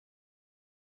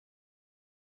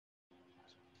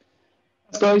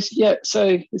Guys, yeah,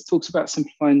 so this talks about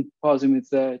simplifying parsing with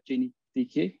Genie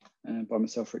Dq by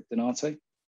myself, Rick Donato.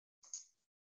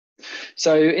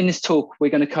 So in this talk, we're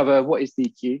going to cover what is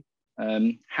DQ,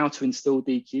 how to install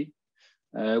DQ,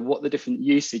 what the different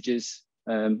usages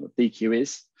of DQ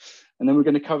is, and then we're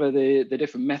going to cover the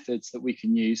different methods that we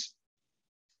can use.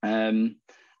 So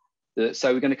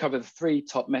we're going to cover the 3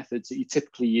 top methods that you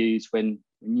typically use when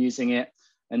using it.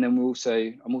 And then I'm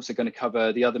also going to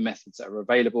cover the other methods that are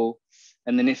available.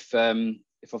 And then if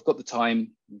I've got the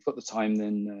time,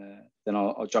 then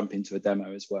I'll jump into a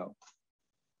demo as well.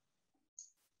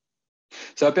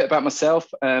 So a bit about myself.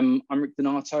 I'm Rick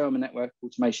Donato. I'm a network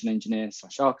automation engineer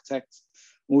 / architect.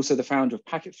 I'm also the founder of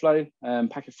Packetflow.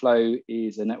 Packetflow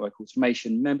is a network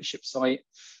automation membership site.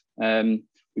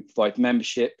 We provide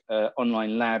membership,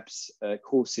 online labs,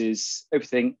 courses,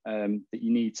 everything that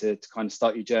you need to kind of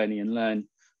start your journey and learn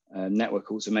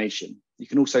network automation. You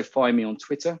can also find me on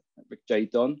Twitter at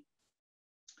RickJDon.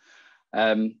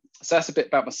 So that's a bit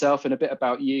about myself and a bit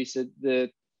about you. So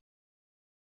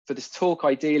for this talk,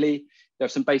 ideally, you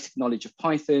have some basic knowledge of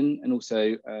Python and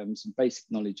also some basic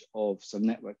knowledge of some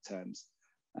network terms.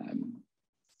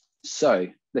 So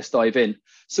let's dive in.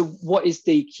 So what is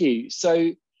DQ?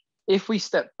 So if we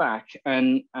step back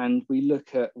and we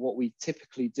look at what we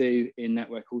typically do in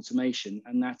network automation,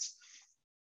 and that's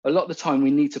a lot of the time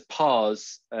we need to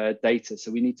parse data.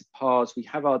 So we need to parse, we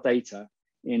have our data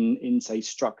in say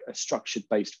a structured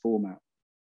based format.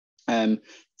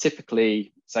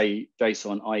 Typically say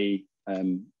JSON, i.e.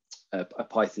 a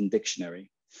Python dictionary.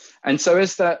 And so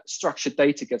as that structured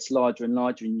data gets larger and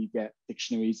larger and you get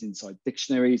dictionaries inside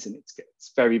dictionaries and it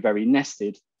gets very, very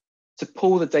nested, to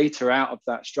pull the data out of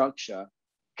that structure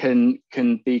can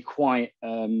be quite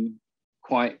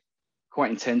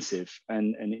intensive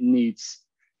and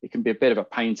it can be a bit of a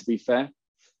pain, to be fair.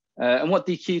 And what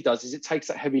DQ does is it takes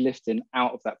that heavy lifting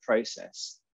out of that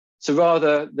process. So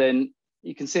rather than,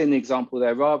 you can see in the example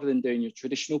there, rather than doing your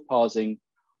traditional parsing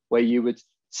where you would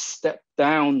step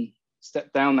down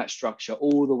that structure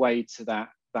all the way to that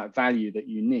value that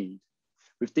you need,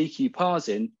 with DQ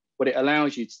parsing, what it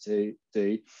allows you to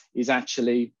do is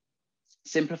actually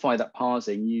simplify that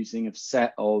parsing using a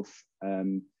set of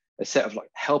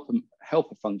like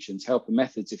helper functions, helper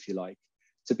methods, if you like,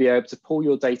 to be able to pull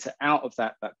your data out of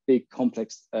that big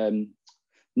complex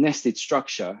nested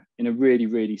structure in a really,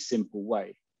 really simple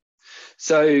way.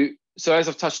 So as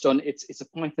I've touched on, it's a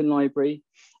Python library,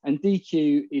 and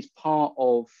DQ is part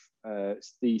of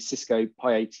the Cisco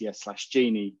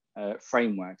PyATS/Genie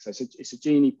framework. So it's a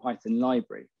Genie Python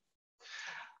library.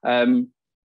 And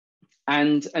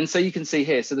so you can see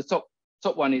here, so the top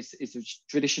one is the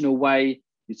traditional way.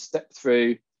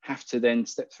 You have to then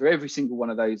step through every single one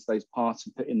of those parts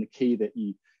and put in the key that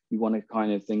you want to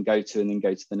kind of then go to and then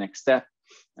go to the next step.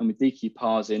 And with DQ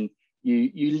parsing,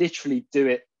 you literally do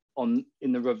it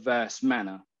in the reverse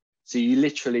manner. So you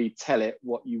literally tell it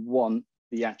what you want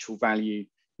the actual value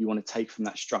you want to take from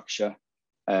that structure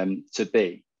to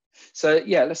be. So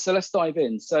yeah, let's dive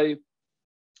in. So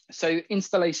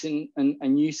installation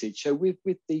and usage. So with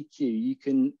DQ, you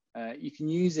can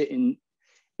use it in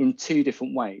 2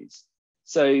 different ways.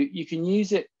 So you can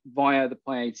use it via the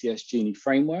PyATS Genie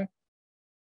framework.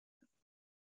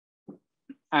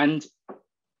 And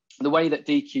the way that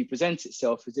DQ presents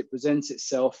itself is it presents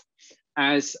itself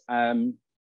as a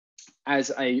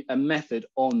method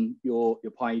on your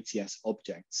PyATS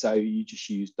object. So you just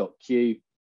use .q.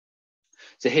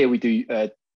 So here we do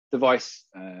device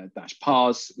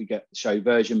 -parse, we get the show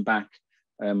version back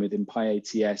within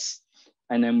PyATS.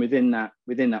 And then within that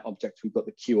object, we've got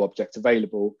the Q object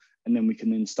available. And then we can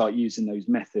then start using those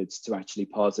methods to actually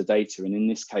parse the data. And in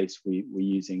this case,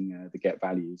 we're using the get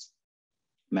values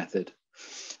method.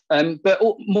 But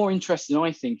more interesting,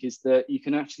 I think, is that you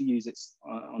can actually use it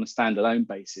on a standalone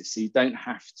basis. So you don't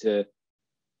have to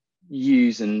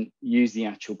use the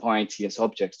actual PyATS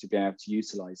objects to be able to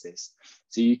utilize this.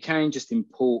 So you can just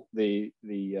import the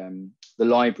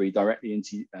library directly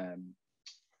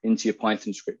into your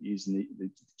Python script using the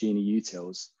Genie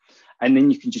utils. And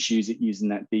then you can just use it using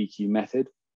that DQ method.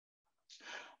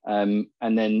 And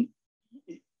then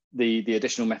the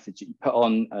additional methods that you put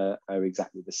on are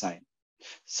exactly the same.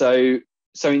 So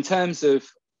in terms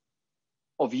of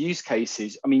use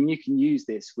cases, I mean, you can use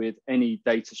this with any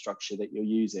data structure that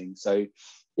you're using. So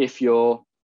if you're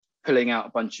pulling out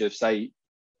a bunch of, say,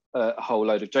 a whole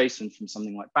load of JSON from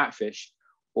something like Batfish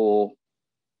or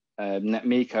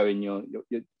NetMiko, and you're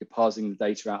parsing the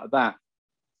data out of that,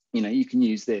 you can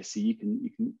use this. So you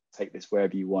can take this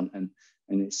wherever you want, and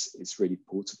it's really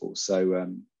portable.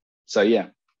 So yeah.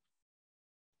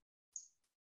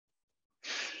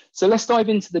 So let's dive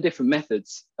into the different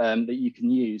methods that you can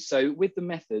use. So with the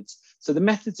methods, so the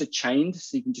methods are chained,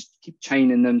 so you can just keep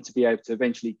chaining them to be able to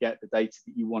eventually get the data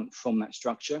that you want from that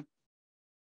structure.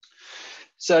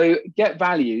 So get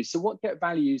values. So what get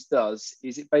values does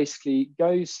is it basically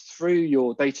goes through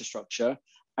your data structure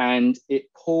and it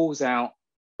pulls out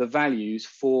the values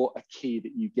for a key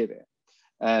that you give it.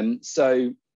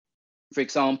 So for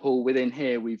example, within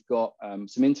here, we've got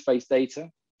some interface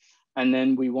data, and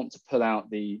then we want to pull out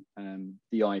the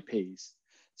IPs.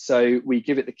 So we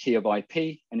give it the key of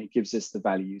IP and it gives us the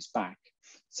values back.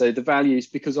 So the values,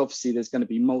 because obviously there's going to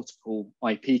be multiple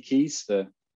IP keys for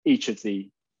each of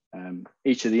the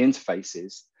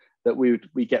interfaces, that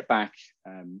we get back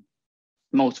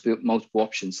multiple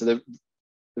options. So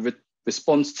the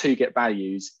response to get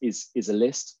values is a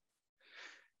list.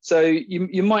 So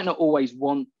you might not always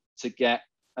want to get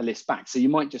a list back. So you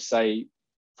might just say,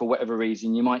 for whatever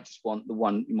reason, you might just want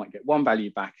you might get one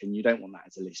value back and you don't want that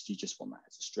as a list, you just want that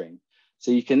as a string. So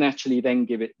you can actually then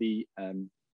give it the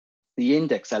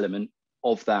index element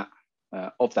of that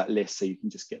list, so you can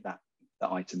just get that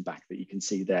item back that you can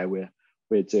see there. We're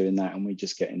doing that and we're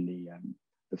just getting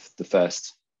the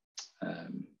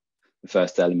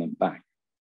first element back.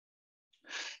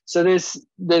 So there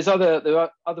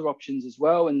are other options as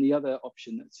well, and the other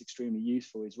option that's extremely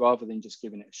useful is rather than just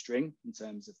giving it a string in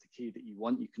terms of the key that you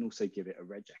want, you can also give it a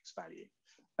regex value,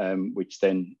 which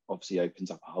then obviously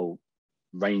opens up a whole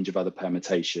range of other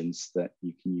permutations that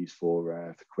you can use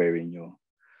for querying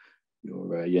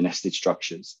your nested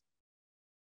structures.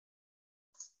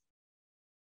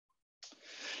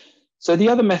 So the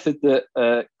other method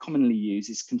that commonly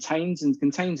used is contains, and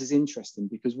contains is interesting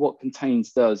because what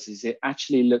contains does is it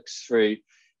actually looks through,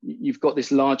 you've got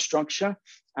this large structure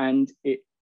and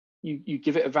you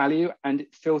give it a value and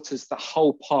it filters the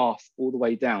whole path all the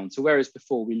way down. So whereas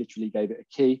before we literally gave it a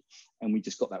key and we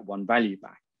just got that one value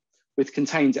back. With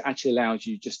contains, it actually allows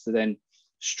you just to then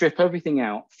strip everything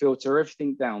out, filter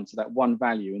everything down to that one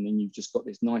value, and then you've just got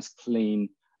this nice clean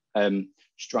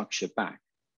structure back.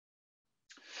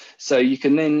 So you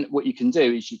can then, what you can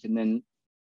do is you can then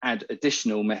add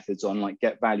additional methods on, like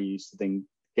get values, to then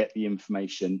get the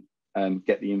information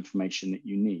that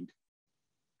you need.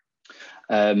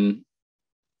 So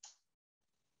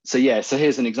yeah, so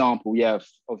here's an example, yeah,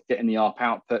 of getting the ARP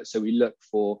output. So we look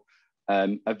for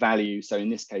a value. So in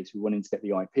this case, we wanted to get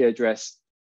the IP address,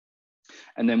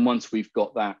 and then once we've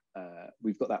got that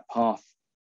path,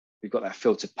 we've got that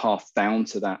filtered path down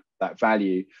to that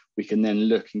value, we can then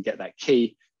look and get that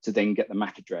key to then get the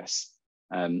MAC address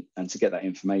and to get that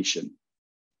information.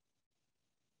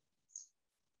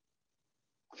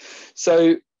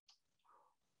 So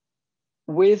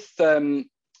with the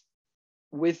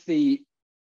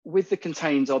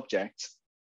contains object,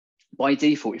 by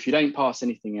default, if you don't pass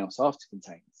anything else after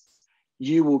contains,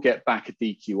 you will get back a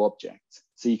DQ object.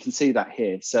 So you can see that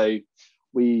here. So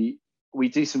we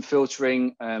do some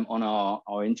filtering on our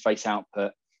interface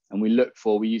output, and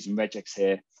we're using regex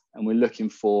here, and we're looking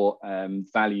for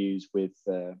values with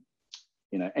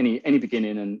any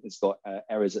beginning and it's got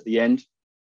errors at the end.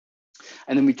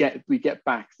 And then we get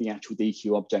back the actual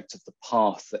DQ object of the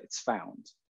path that it's found.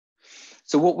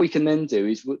 So what we can then do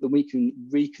is we can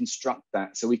reconstruct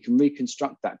that. So we can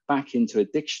reconstruct that back into a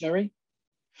dictionary.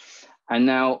 And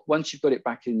now once you've got it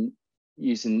back in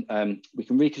using, we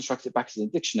can reconstruct it back as a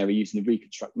dictionary using the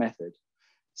reconstruct method.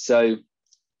 So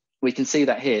we can see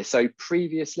that here. So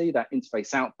previously that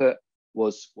interface output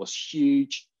was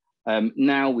huge.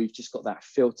 Now we've just got that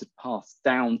filtered path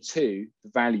down to the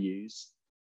values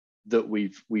that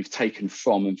we've taken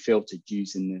from and filtered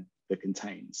using the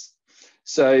contains.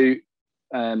 So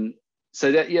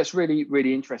that's really,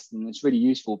 really interesting. And it's really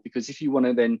useful because if you want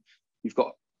to then, you've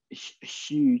got a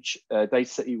huge data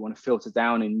set you want to filter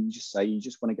down, and you just say you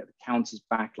just want to get the counters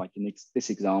back, like in this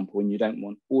example, and you don't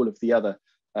want all of the other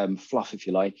fluff, if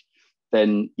you like,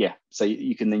 then yeah, so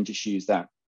you can then just use that.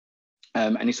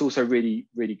 And it's also really,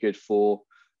 really good for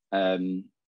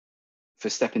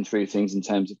stepping through things in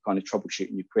terms of kind of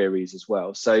troubleshooting your queries as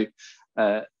well. So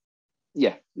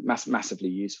yeah, massively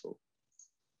useful.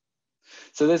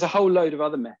 So there's a whole load of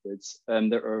other methods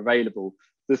that are available.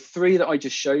 The three that I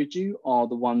just showed you are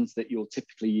the ones that you'll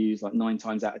typically use like 9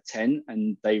 times out of 10,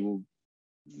 and they will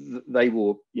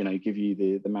give you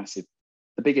the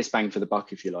biggest bang for the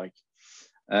buck, if you like.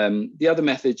 The other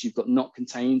methods, you've got not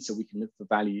contained, so we can look for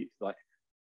value, like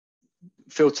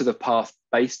filter the path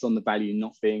based on the value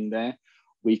not being there.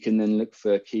 We can then look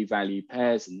for key value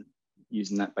pairs and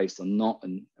using that based on not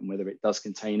and whether it does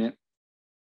contain it.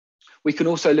 We can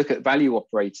also look at value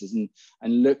operators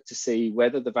and look to see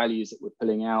whether the values that we're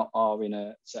pulling out are in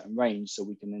a certain range, so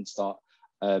we can then start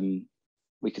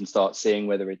we can start seeing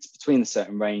whether it's between a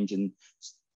certain range and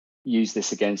use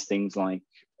this against things like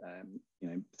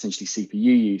potentially CPU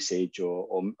usage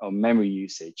or memory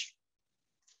usage.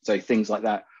 So things like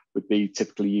that would be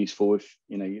typically useful if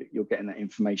you're getting that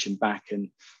information back. And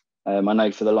I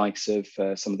know for the likes of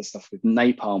some of the stuff with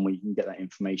Napalm, where you can get that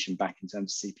information back in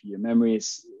terms of CPU and memory,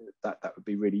 that would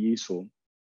be really useful.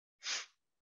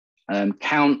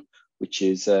 Count, which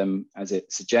is as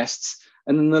it suggests.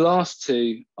 And then the last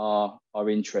two are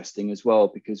interesting as well,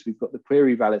 because we've got the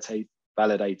query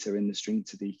validator in the string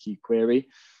to DQ query.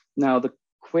 Now, the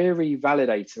query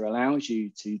validator allows you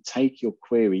to take your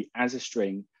query as a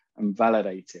string and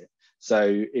validate it.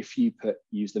 So if you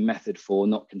use the method for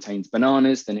not contains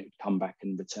bananas, then it would come back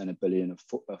and return a boolean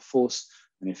of false.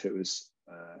 And if it was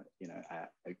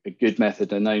a good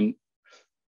method and known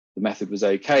the method was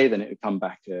okay, then it would come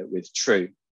back with true.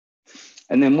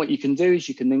 And then what you can do is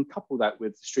you can then couple that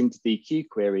with the string to DQ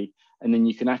query, and then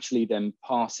you can actually then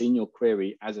pass in your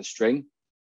query as a string.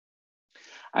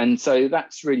 And so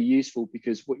that's really useful,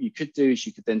 because what you could do is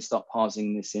you could then start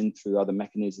parsing this in through other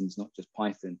mechanisms, not just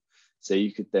Python. So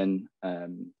you could then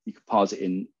you could parse it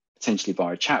in potentially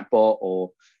via a chatbot,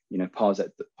 or parse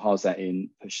that in,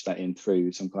 push that in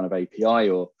through some kind of API,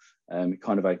 or it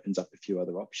kind of opens up a few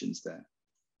other options there.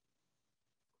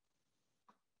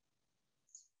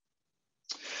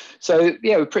 So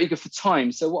yeah, we're pretty good for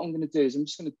time. So what I'm going to do is I'm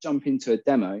just going to jump into a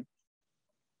demo.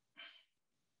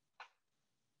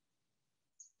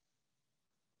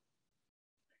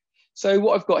 So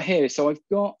what I've got here, so I've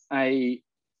got some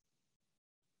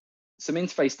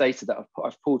interface data that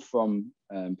I've pulled from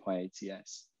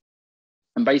PyATS.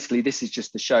 And basically this is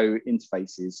just to show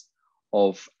interfaces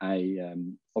of a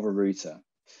router.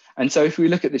 And so if we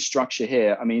look at this structure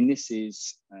here, I mean, this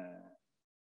is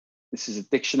a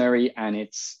dictionary, and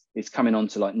it's coming on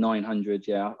to like 900,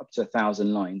 up to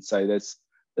 1,000 lines. So there's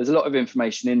a lot of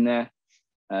information in there.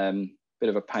 Bit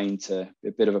of a pain to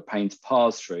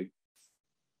parse through.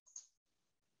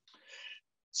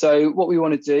 So what we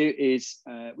want to do is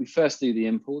we first do the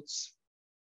imports.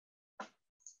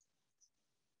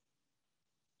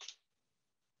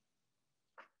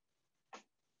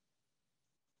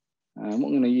 What I'm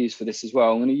going to use for this as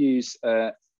well, I'm going to use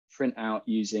print out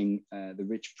using the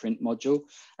rich print module.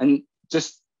 And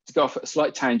just to go off at a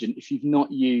slight tangent, if you've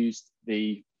not used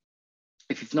rich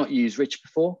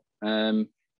before,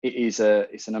 it's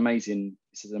an amazing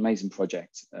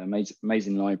project,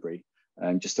 amazing library,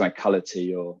 just to add color to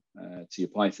your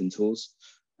Python tools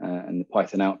and the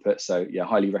Python output. So yeah,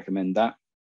 highly recommend that.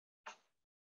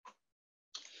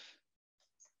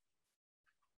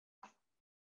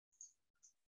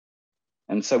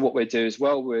 And so what we'll do as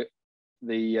well,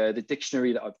 the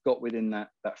dictionary that I've got within that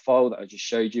file that I just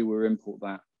showed you, we'll import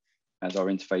that as our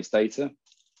interface data.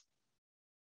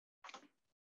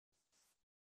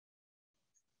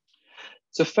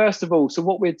 So first of all,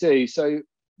 what we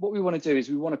want to do is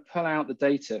we want to pull out the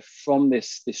data from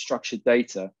this structured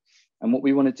data. And what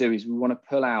we want to do is we want to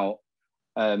pull out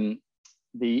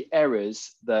the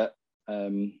errors that,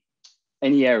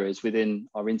 any errors within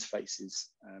our interfaces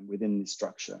within this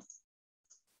structure.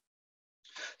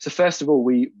 So first of all,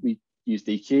 we use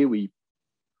DQ, we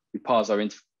parse our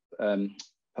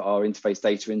put our interface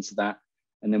data into that,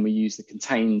 and then we use the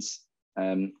contains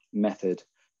method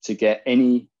to get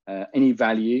any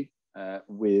value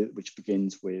which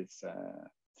begins with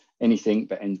anything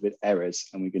but ends with errors,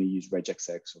 and we're going to use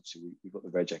regexx. Obviously, we've got the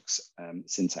regex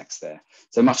syntax there.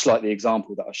 So much like the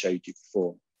example that I showed you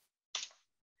before.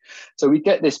 So we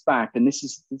get this back, and this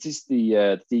is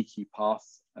the DQ path,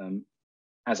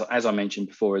 as I mentioned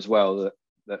before as well,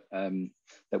 that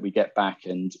we get back,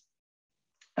 and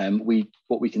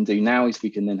what we can do now is we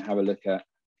can then have a look at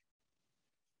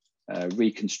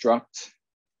reconstruct.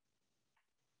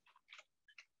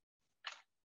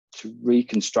 To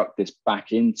reconstruct this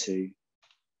back into,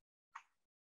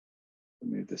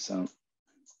 move this out.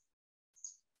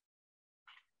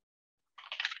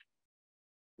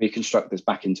 Reconstruct this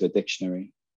back into a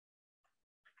dictionary,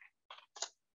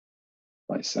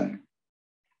 like so.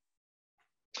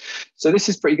 So this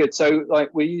is pretty good. So like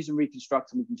we're using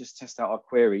reconstruct, and we can just test out our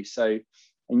query. So,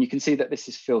 and you can see that this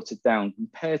is filtered down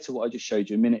compared to what I just showed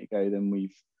you a minute ago. Then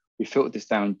we filtered this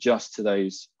down just to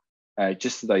those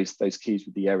keys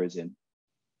with the errors in,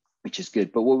 which is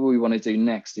good. But what we want to do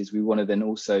next is we want to then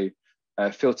also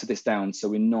filter this down, so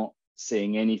we're not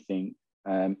seeing anything,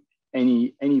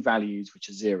 any values which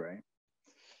are 0.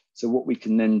 So what we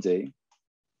can then do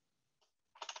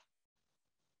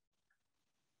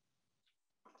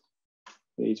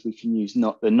is we can use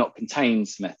the not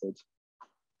contains method,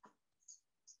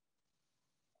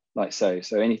 like so.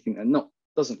 So anything that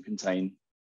doesn't contain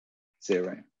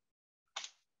 0.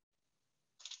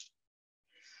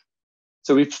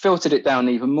 So we've filtered it down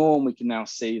even more, and we can now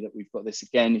see that we've got this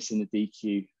again. It's in the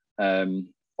DQ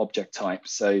object type.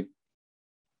 So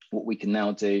what we can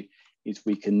now do is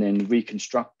we can then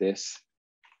reconstruct this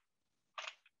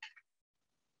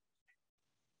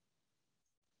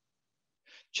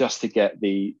just to get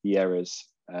the errors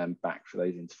back for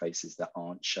those interfaces that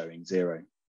aren't showing 0.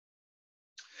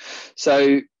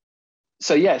 So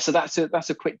yeah, so that's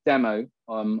a quick demo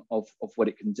of what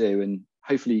it can do, and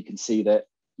hopefully you can see that,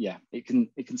 yeah, it can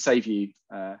save you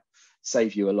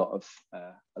a lot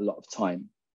of time.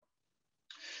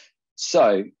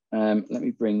 So let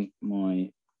me bring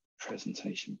my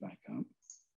presentation back up.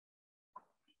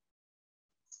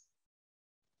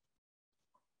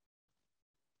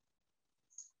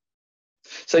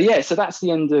 So yeah, so that's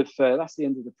the end of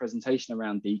the presentation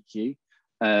around DQ.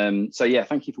 So yeah,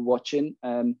 thank you for watching.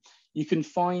 You can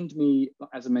find me,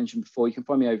 as I mentioned before, you can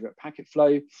find me over at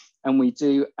Packetflow, and we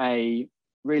do a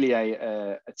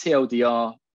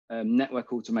TLDR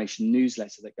network automation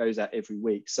newsletter that goes out every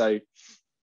week. So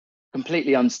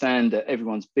completely understand that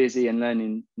everyone's busy, and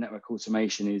learning network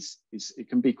automation it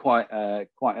can be quite a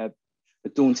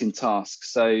daunting task.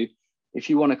 So if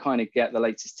you want to kind of get the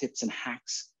latest tips and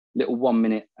hacks, little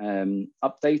 1-minute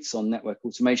updates on network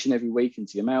automation every week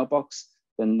into your mailbox,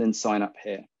 then sign up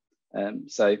here.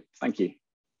 So thank you.